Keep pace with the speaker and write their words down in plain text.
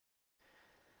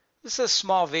This is a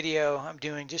small video I'm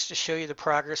doing just to show you the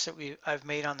progress that I've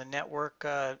made on the network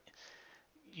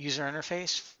user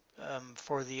interface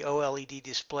for the OLED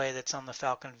display that's on the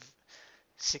Falcon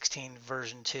 16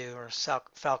 version 2 or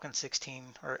Falcon 16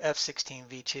 or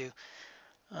F16V2. You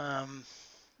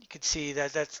can see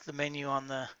that that's the menu on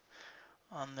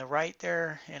the right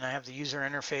there, and I have the user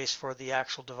interface for the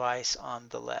actual device on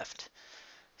the left.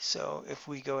 So if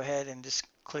we go ahead and just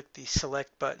click the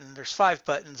select button, there's 5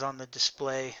 buttons on the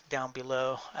display down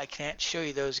below. I can't show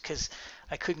you those because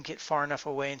I couldn't get far enough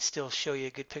away and still show you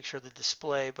a good picture of the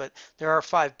display, but there are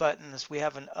 5 buttons. We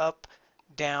have an up,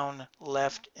 down,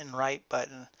 left, and right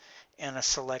button and a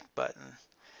select button.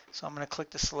 So I'm going to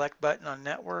click the select button on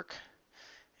network,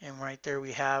 and right there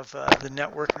we have the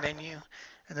network menu.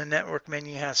 And the network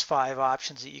menu has 5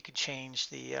 options that you can change: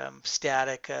 the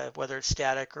static, whether it's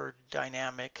static or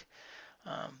dynamic,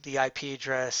 the IP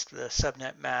address, the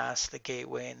subnet mask, the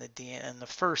gateway, and the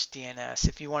first DNS.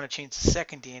 If you want to change the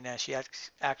second DNS, you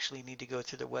actually need to go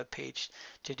to the web page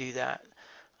to do that.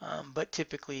 But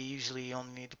typically, usually, you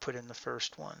only need to put in the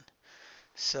first one.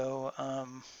 So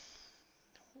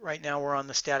right now we're on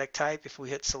the static type. If we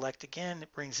hit select again,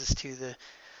 it brings us to the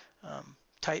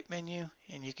type menu,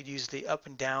 and you could use the up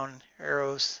and down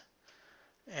arrows,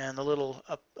 and the little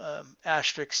up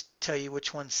asterisks tell you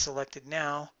which one's selected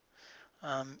now.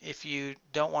 If you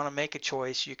don't want to make a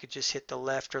choice, you could just hit the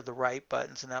left or the right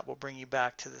buttons, and that will bring you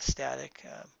back to the static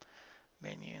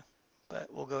menu.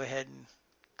 But we'll go ahead and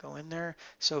go in there.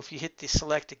 So if you hit the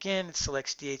select again, it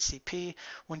selects DHCP.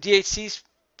 When DHCP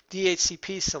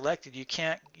is selected, you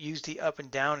can't use the up and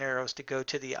down arrows to go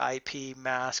to the IP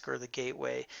mask or the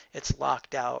gateway. It's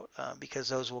locked out because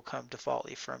those will come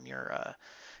defaultly from your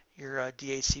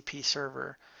DHCP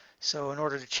server. So in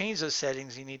order to change those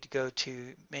settings, you need to go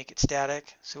to make it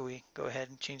static. So we go ahead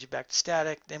and change it back to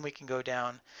static. Then we can go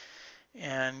down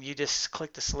and you just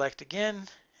click the select again.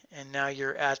 And now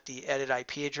you're at the edit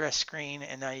IP address screen.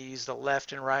 And now you use the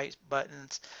left and right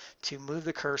buttons to move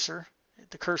the cursor.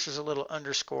 The cursor is a little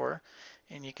underscore,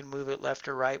 and you can move it left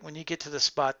or right. When you get to the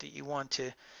spot that you want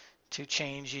to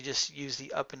change, you just use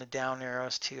the up and the down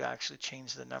arrows to actually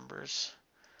change the numbers.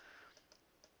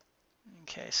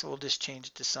 Okay, so we'll just change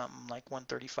it to something like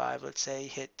 135, let's say,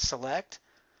 hit select.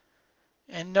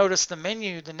 And notice the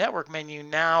menu, the network menu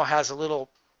now has a little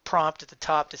prompt at the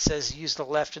top that says use the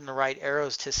left and the right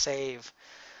arrows to save.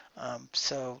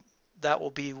 So that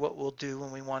will be what we'll do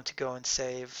when we want to go and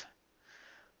save.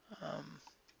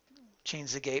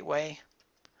 Change the gateway.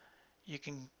 You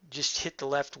can just hit the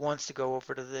left once to go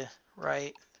over to the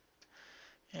right.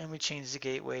 And we change the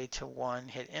gateway to 1,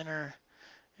 hit enter.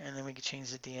 And then we can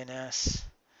change the DNS.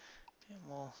 And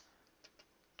we'll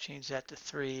change that to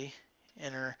 3,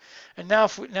 enter. And now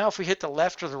if we hit the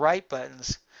left or the right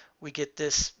buttons, we get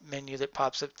this menu that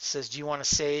pops up that says, do you want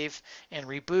to save and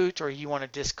reboot, or you want to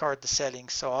discard the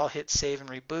settings? So I'll hit save and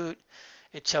reboot.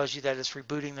 It tells you that it's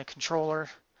rebooting the controller.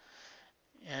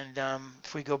 And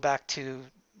if we go back to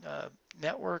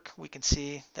network, we can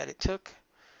see that it took.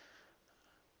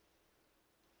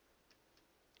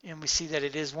 And we see that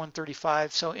it is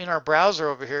 135. So in our browser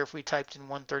over here, if we typed in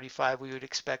 135, we would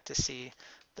expect to see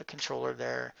the controller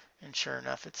there. And sure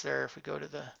enough, it's there. If we go to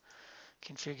the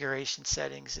configuration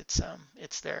settings,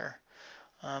 it's there.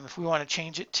 If we want to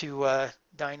change it to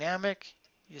dynamic,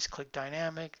 you just click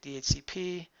dynamic,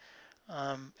 DHCP,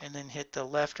 and then hit the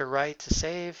left or right to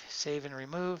save and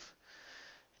remove.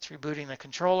 It's rebooting the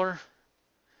controller.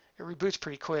 It reboots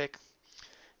pretty quick.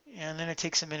 And then it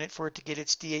takes a minute for it to get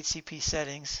its DHCP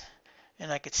settings,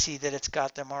 and I could see that it's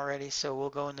got them already. So we'll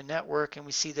go in the network, and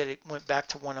we see that it went back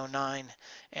to 109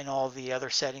 and all the other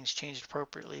settings changed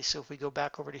appropriately. So if we go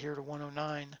back over to here to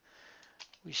 109,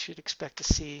 we should expect to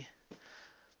see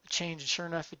the change, and sure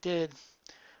enough it did.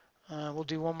 We'll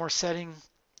do one more setting.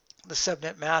 The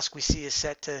subnet mask we see is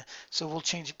set to, so we'll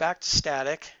change it back to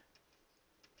static.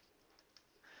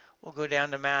 We'll go down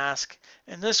to mask,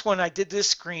 and this one I did this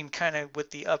screen kind of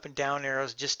with the up and down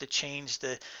arrows just to change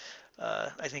the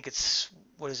I think it's,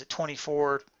 what is it,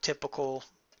 24 typical,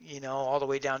 all the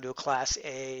way down to a class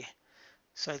A.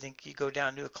 So I think you go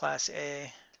down to a class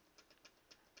A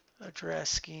address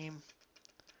scheme.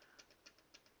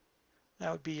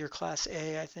 That would be your class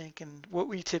A, I think, and what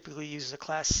we typically use is a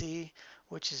class C,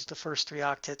 which is the first 3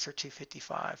 octets are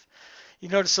 255. You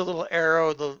notice a little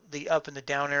arrow, the up and the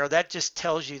down arrow. That just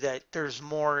tells you that there's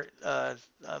more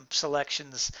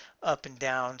selections up and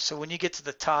down. So when you get to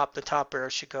the top arrow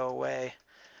should go away,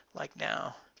 like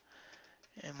now.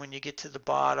 And when you get to the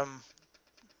bottom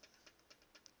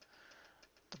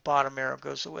arrow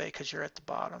goes away because you're at the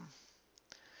bottom.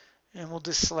 And we'll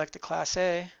just select the class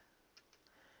A,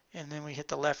 and then we hit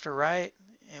the left or right,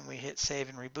 and we hit save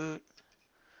and reboot.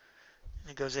 And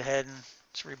it goes ahead and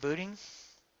it's rebooting,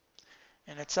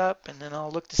 and it's up. And then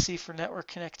I'll look to see for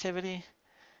network connectivity,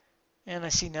 and I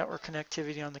see network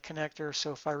connectivity on the connector.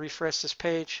 So if I refresh this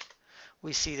page,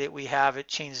 we see that we have it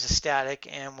changed to static,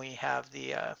 and we have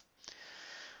the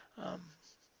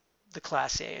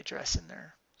Class A address in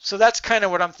there. So that's kind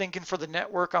of what I'm thinking for the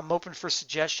network. I'm open for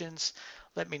suggestions.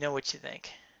 Let me know what you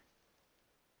think.